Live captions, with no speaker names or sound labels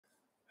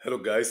Hello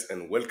guys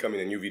and welcome in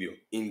a new video.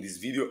 In this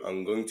video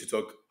I'm going to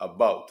talk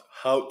about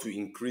how to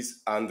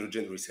increase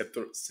androgen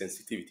receptor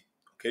sensitivity,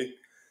 okay?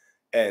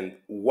 And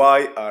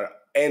why are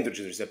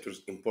androgen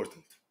receptors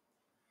important?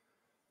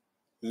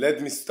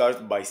 Let me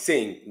start by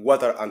saying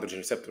what are androgen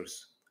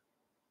receptors.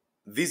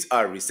 These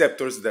are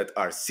receptors that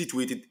are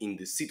situated in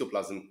the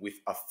cytoplasm with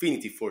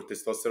affinity for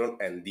testosterone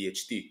and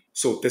DHT.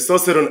 So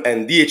testosterone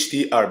and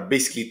DHT are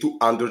basically two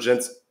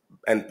androgens,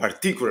 and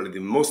particularly the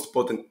most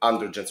potent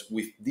androgens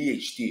with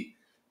DHT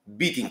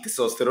beating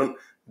testosterone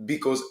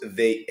because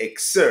they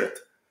exert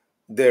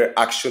their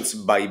actions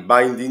by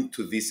binding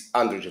to these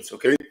androgens,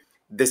 okay?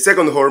 The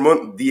second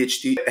hormone,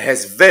 DHT,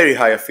 has very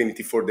high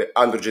affinity for the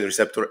androgen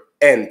receptor,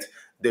 and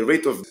the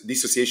rate of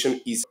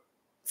dissociation is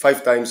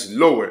 5 times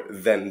lower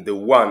than the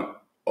one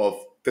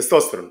of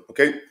testosterone,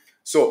 okay?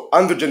 So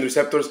androgen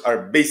receptors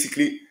are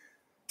basically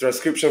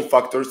transcription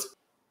factors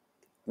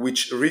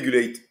which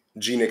regulate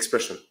gene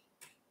expression.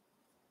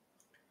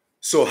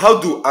 So how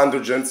do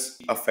androgens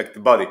affect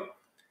the body?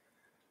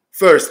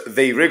 First,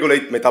 they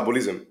regulate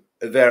metabolism.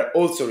 They are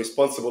also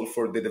responsible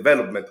for the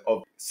development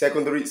of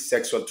secondary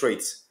sexual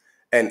traits.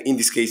 And in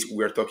this case,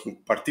 we are talking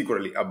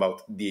particularly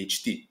about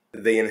DHT.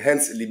 They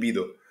enhance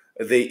libido,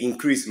 they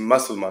increase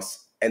muscle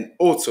mass, and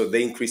also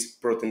they increase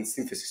protein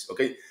synthesis,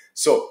 okay?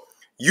 So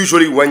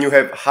usually when you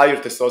have higher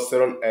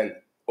testosterone and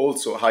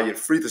also higher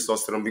free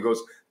testosterone,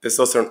 because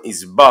testosterone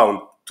is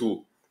bound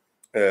to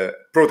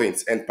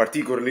proteins and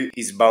particularly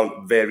is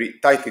bound very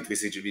tightly to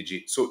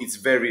SHBG. So it's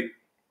very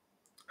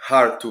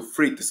hard to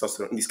free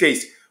testosterone. In this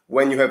case,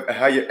 when you have a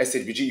higher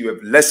SHBG, you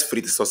have less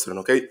free testosterone,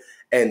 okay?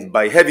 And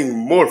by having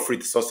more free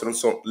testosterone,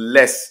 so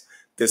less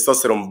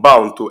testosterone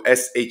bound to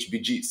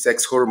SHBG,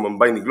 sex hormone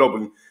binding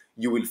globulin,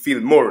 you will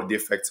feel more the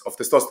effects of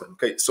testosterone,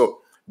 okay?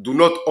 So do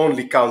not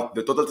only count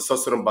the total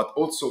testosterone, but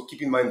also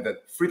keep in mind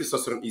that free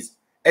testosterone is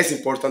as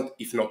important,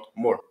 if not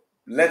more.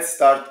 Let's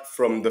start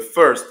from the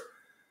first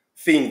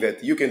thing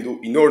that you can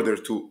do in order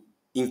to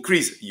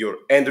increase your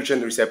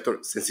androgen receptor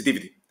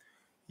sensitivity.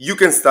 You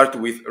can start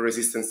with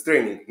resistance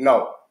training.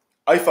 Now,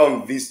 I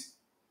found these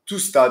two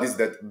studies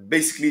that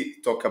basically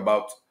talk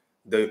about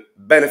the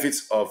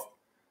benefits of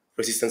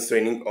resistance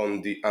training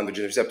on the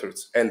androgen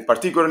receptors, and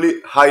particularly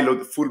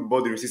high-load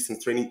full-body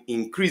resistance training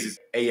increases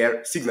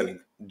AR signaling.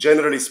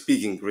 Generally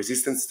speaking,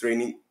 resistance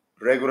training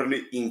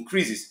regularly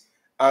increases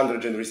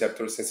androgen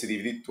receptor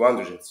sensitivity to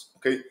androgens,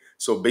 okay?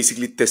 So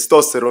basically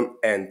testosterone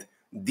and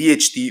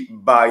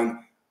DHT bind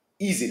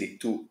easily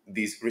to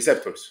these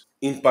receptors.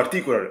 In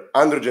particular,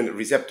 androgen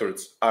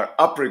receptors are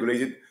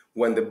upregulated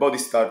when the body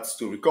starts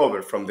to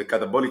recover from the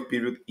catabolic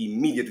period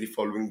immediately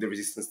following the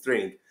resistance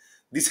training.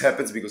 This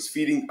happens because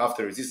feeding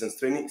after resistance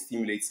training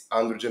stimulates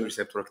androgen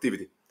receptor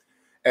activity.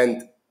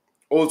 And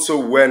also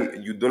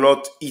when you do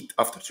not eat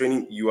after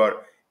training, you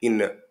are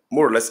in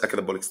more or less a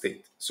catabolic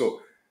state.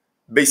 So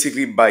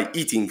basically by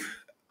eating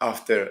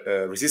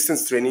after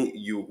resistance training,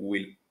 you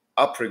will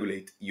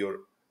upregulate your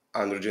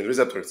androgen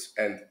receptors.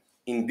 And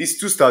in these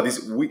two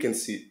studies, we can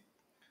see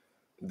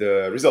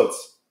the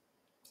results.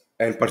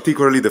 And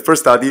particularly the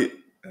first study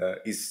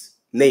is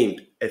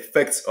named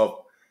Effects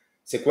of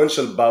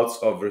Sequential Bouts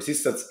of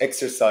Resistance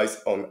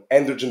Exercise on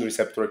Androgen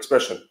Receptor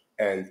Expression.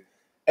 And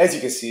as you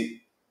can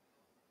see,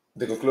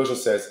 the conclusion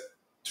says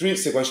 3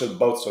 sequential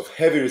bouts of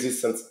heavy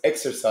resistance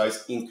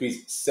exercise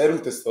increase serum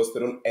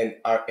testosterone and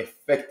are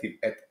effective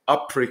at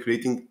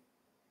upregulating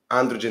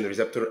androgen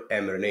receptor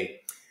mRNA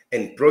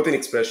and protein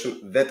expression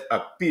that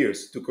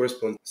appears to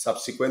correspond to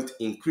subsequent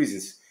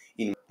increases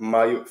in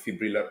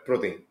myofibrillar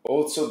protein.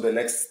 Also, the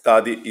next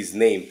study is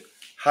named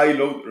High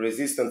Load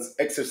Resistance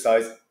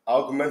Exercise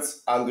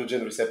Augments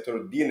Androgen Receptor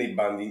DNA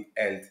Binding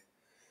and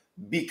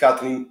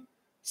B-catenin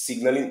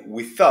signaling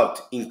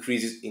without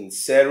increases in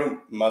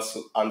serum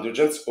muscle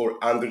androgens or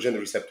androgen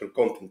receptor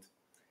content.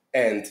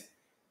 And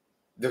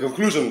the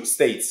conclusion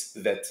states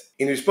that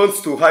in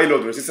response to high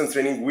load resistance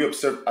training, we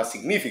observed a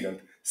significant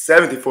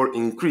 74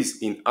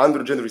 increase in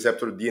androgen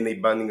receptor DNA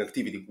binding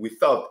activity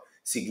without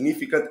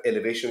significant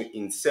elevation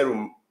in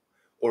serum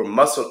or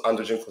muscle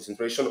androgen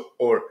concentration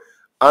or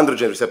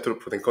androgen receptor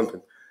protein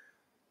content.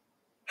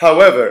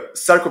 However,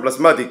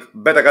 sarcoplasmatic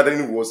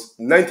beta-catenin was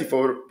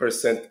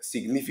 94%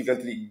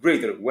 significantly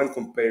greater when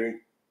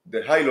comparing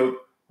the high load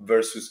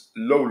versus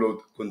low load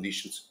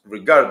conditions,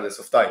 regardless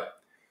of time.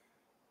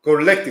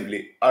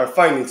 Collectively, our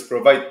findings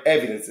provide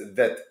evidence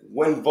that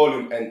when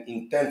volume and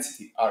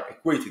intensity are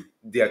equated,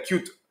 the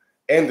acute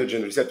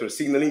androgen receptor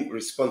signaling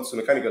response to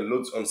mechanical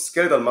loads on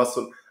skeletal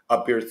muscle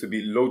appears to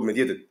be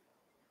load-mediated.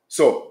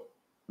 So,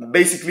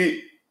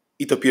 basically,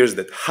 it appears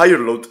that higher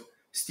load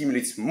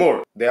stimulates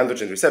more the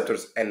androgen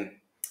receptors, and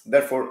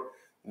therefore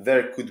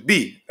there could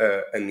be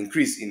an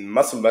increase in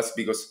muscle mass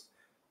because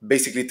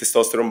basically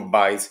testosterone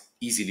binds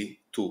easily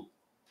to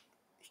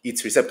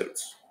its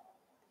receptors.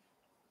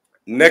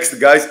 Next,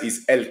 guys,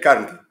 is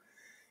L-carnitine.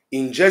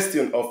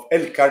 Ingestion of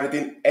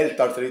L-carnitine,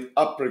 L-tartrate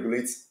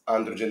upregulates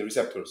androgen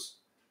receptors,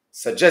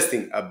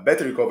 suggesting a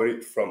better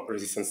recovery from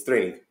resistance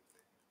training.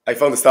 I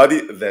found a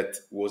study that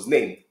was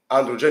named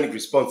Androgenic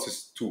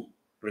Responses to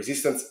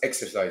Resistance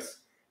Exercise,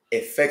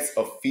 effects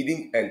of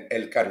feeding and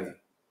L-carnitine.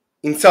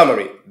 In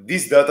summary,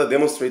 this data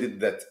demonstrated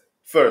that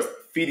first,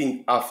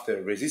 feeding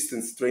after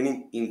resistance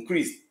training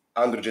increased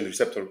androgen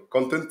receptor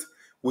content,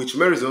 which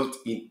may result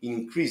in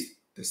increased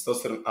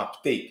testosterone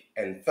uptake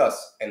and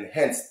thus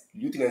enhanced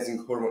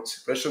luteinizing hormone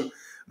suppression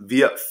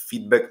via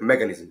feedback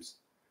mechanisms.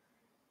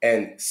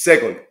 And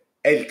second,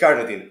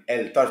 L-carnitine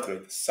L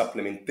tartrate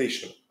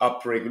supplementation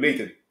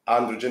upregulated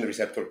androgen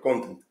receptor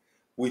content,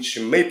 which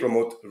may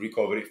promote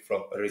recovery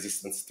from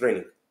resistance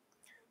training.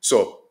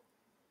 So,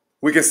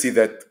 we can see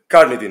that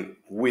carnitine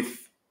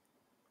with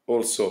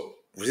also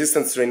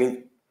resistance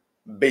training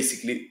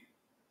basically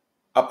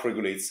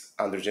upregulates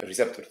androgen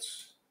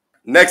receptors.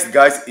 Next,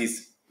 guys,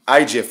 is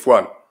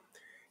IGF1,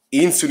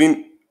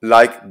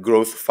 insulin-like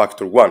growth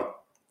factor 1.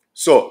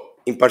 So,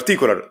 in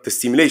particular, the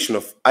stimulation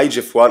of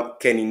IGF1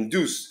 can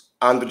induce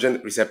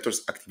androgen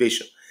receptors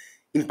activation.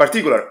 In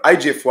particular,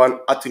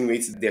 IGF1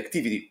 attenuates the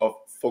activity of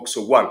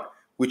FOXO1,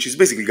 which is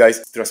basically,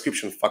 guys,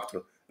 transcription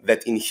factor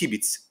that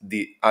inhibits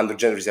the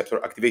androgen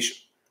receptor activation.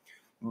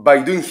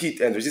 By doing heat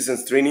and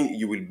resistance training,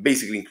 you will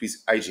basically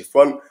increase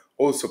IGF1.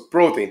 Also,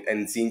 protein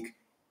and zinc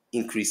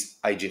increase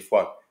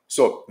IGF1.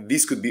 So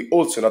this could be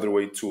also another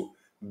way to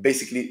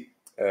basically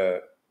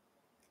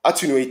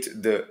attenuate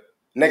the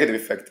negative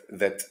effect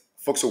that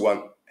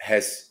FOXO1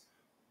 has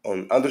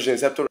on androgen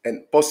receptor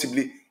and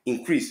possibly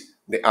increase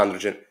the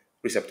androgen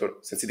receptor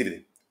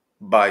sensitivity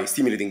by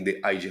stimulating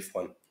the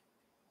IGF1.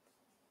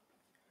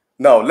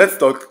 Now, let's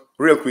talk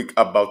real quick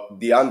about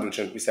the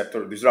androgen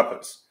receptor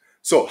disruptors.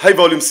 So, high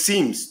volume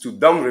seems to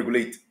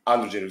downregulate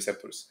androgen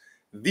receptors.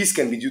 This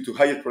can be due to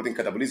higher protein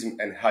catabolism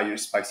and higher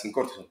spikes in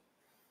cortisol.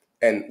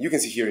 And you can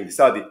see here in the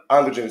study,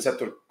 androgen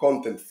receptor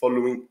content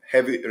following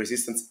heavy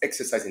resistance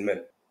exercise in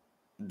men.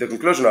 The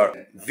conclusion are,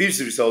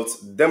 these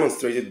results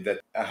demonstrated that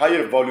a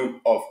higher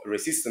volume of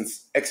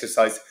resistance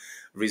exercise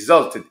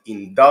resulted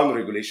in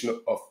downregulation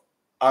of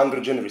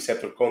androgen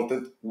receptor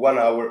content 1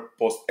 hour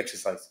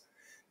post-exercise.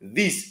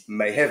 This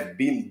may have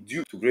been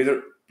due to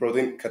greater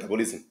protein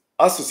catabolism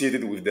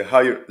associated with the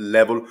higher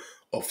level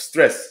of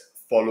stress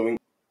following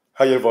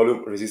higher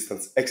volume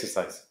resistance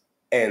exercise.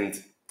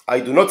 And I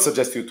do not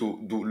suggest you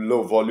to do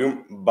low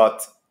volume,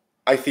 but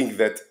I think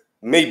that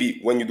maybe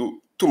when you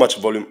do too much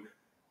volume,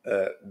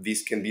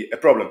 this can be a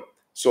problem.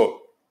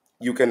 So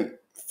you can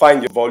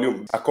find your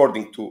volume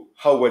according to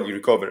how well you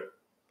recover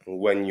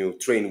when you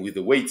train with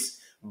the weights.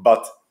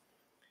 But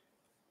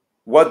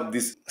what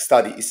this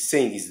study is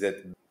saying is that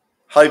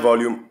high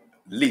volume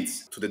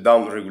leads to the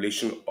down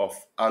regulation of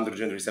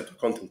androgen receptor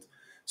content.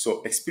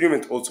 So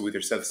experiment also with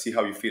yourself, see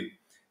how you feel.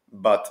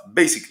 But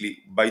basically,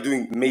 by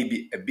doing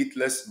maybe a bit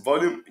less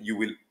volume, you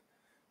will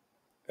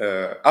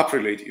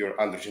upregulate your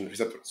androgen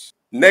receptors.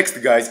 Next,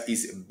 guys,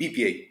 is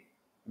BPA.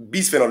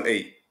 Bisphenol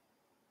A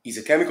is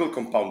a chemical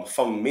compound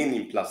found mainly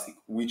in plastic,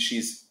 which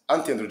is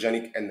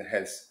antiandrogenic and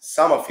has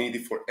some affinity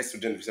for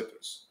estrogen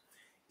receptors.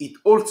 It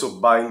also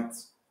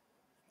binds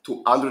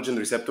to androgen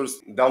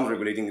receptors,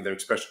 downregulating their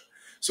expression.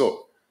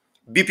 So,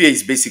 BPA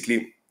is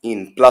basically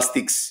in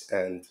plastics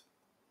and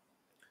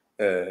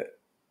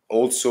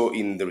also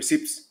in the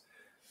receipts.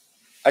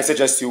 I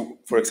suggest you,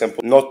 for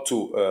example, not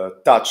to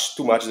touch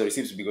too much the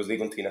receipts because they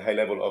contain a high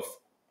level of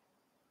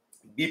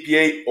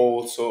BPA.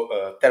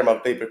 Also,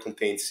 thermal paper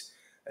contains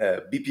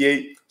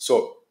BPA.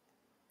 So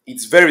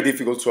it's very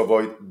difficult to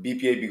avoid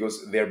BPA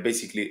because they're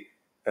basically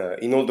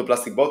in all the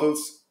plastic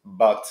bottles.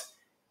 But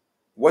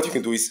what you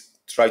can do is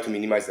try to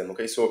minimize them,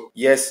 okay? So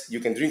yes,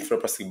 you can drink from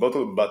a plastic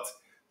bottle, but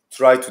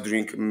try to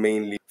drink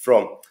mainly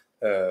from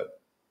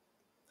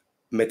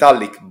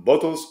metallic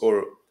bottles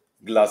or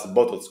glass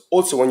bottles.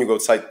 Also, when you go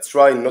outside,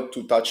 try not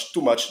to touch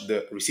too much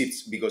the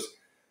receipts because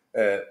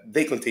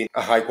they contain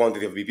a high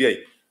quantity of BPA.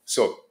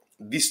 So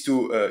these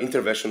two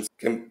interventions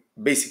can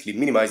basically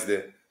minimize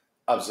the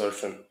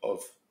absorption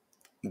of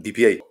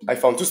BPA. I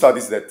found two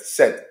studies that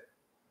said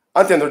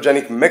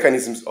antiandrogenic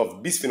mechanisms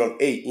of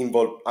bisphenol A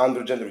involve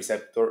androgen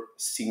receptor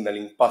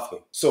signaling pathway.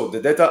 So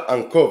the data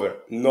uncover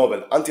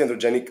novel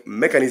antiandrogenic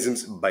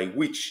mechanisms by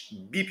which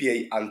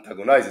BPA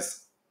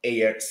antagonizes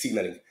AR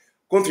signaling,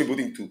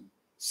 contributing to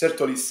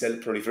Sertoli cell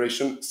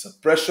proliferation,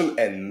 suppression,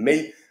 and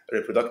male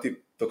reproductive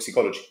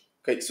toxicology.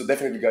 Okay, so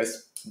definitely,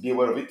 guys, be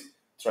aware of it.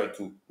 Try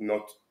to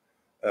not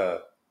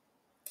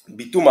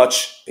be too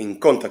much in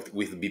contact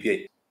with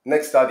BPA.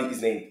 Next study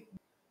is named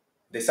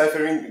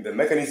Deciphering the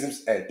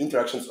Mechanisms and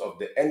Interactions of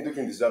the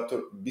Endocrine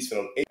Disruptor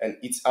Bisphenol A and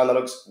its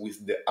analogs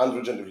with the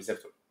androgen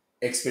receptor.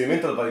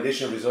 Experimental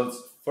validation results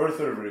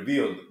further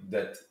revealed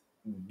that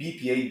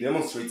BPA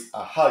demonstrates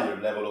a higher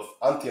level of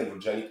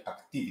antiandrogenic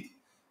activity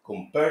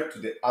compared to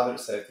the other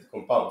selected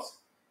compounds,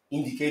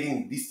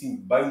 indicating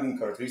distinct binding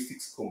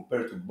characteristics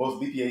compared to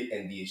both BPA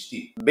and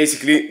DHT.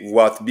 Basically,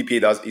 what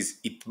BPA does is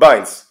it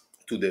binds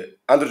to the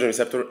androgen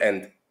receptor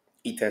and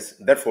it has,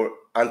 therefore,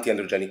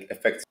 antiandrogenic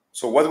effects.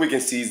 So what we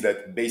can see is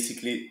that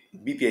basically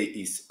BPA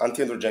is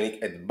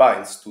antiandrogenic and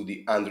binds to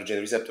the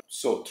androgen receptor.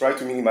 So try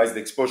to minimize the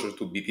exposure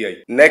to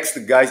BPA. Next,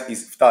 guys,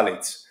 is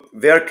phthalates.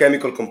 They are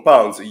chemical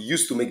compounds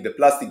used to make the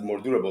plastic more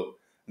durable.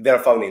 They are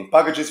found in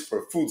packages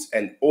for foods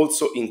and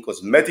also in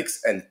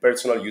cosmetics and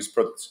personal use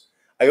products.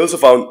 I also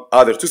found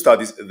other two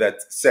studies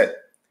that said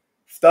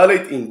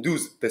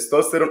phthalate-induced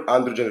testosterone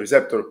androgen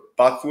receptor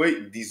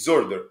pathway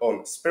disorder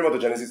on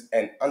spermatogenesis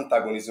and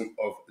antagonism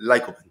of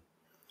lycopene.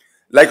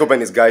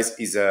 Lycopene,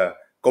 is a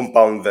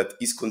compound that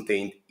is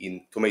contained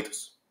in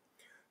tomatoes.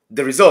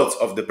 The results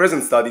of the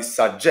present study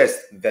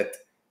suggest that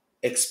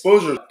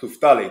exposure to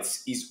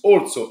phthalates is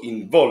also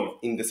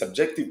involved in the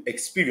subjective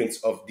experience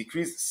of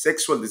decreased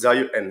sexual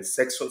desire and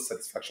sexual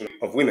satisfaction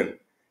of women,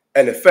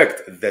 an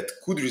effect that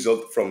could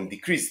result from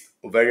decreased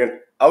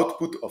ovarian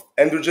output of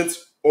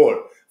androgens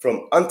or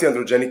from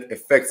anti-androgenic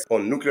effects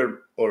on nuclear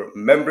or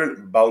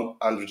membrane-bound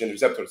androgen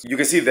receptors. You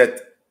can see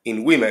that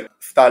in women,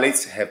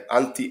 phthalates have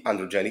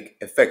anti-androgenic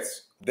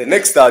effects. The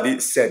next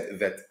study said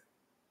that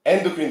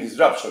endocrine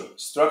disruption,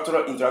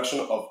 structural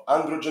interaction of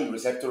androgen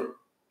receptor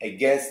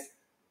against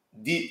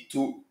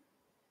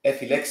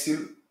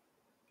D2-ethylexyl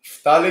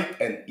phthalate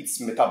and its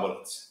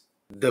metabolites.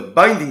 The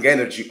binding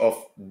energy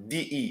of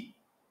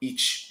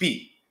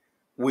DEHP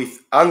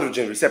with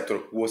androgen receptor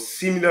was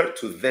similar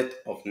to that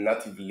of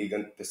native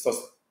ligand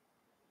testosterone.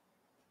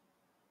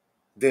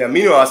 The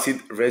amino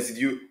acid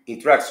residue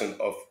interaction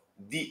of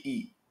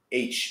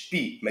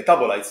DEHP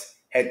metabolites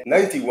had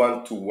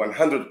 91 to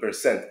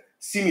 100%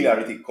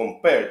 similarity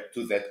compared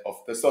to that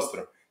of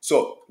testosterone.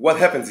 So what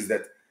happens is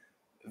that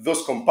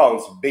those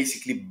compounds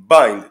basically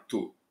bind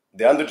to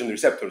the androgen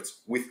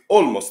receptors with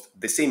almost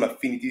the same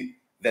affinity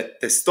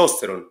that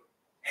testosterone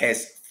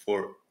has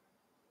for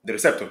the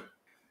receptor.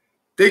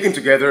 Taken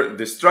together,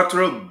 the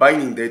structural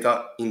binding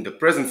data in the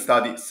present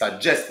study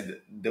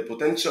suggested the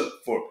potential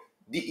for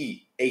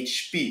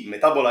DEHP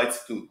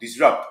metabolites to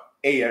disrupt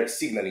AR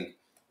signaling,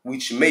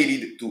 which may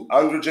lead to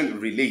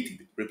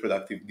androgen-related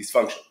reproductive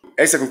dysfunction.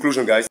 As a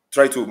conclusion, guys,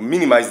 try to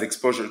minimize the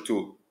exposure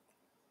to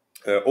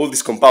all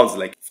these compounds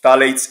like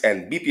phthalates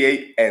and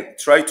BPA, and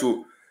try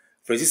to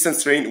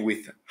resistance train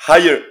with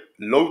higher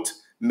load,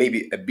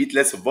 maybe a bit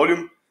less of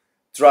volume.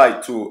 Try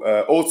to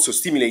also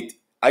stimulate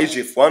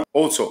IGF1.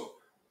 Also,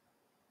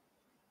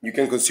 you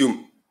can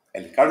consume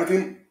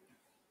L-carnitine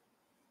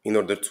in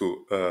order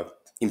to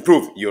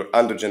improve your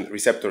androgen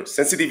receptor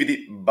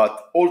sensitivity,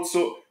 but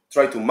also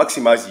try to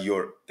maximize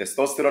your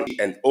testosterone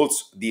and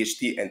also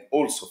DHT and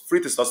also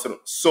free testosterone,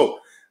 so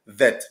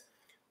that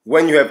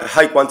when you have a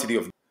high quantity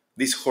of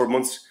these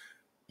hormones,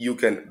 you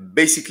can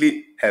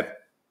basically have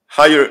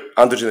higher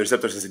androgen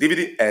receptor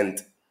sensitivity,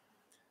 and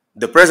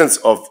the presence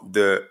of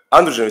the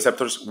androgen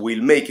receptors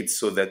will make it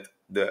so that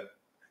the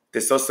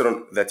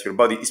testosterone that your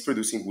body is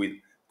producing will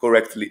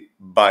correctly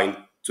bind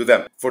to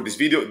them. For this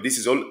video, this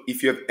is all.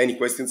 If you have any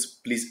questions,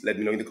 please let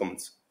me know in the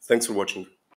comments. Thanks for watching.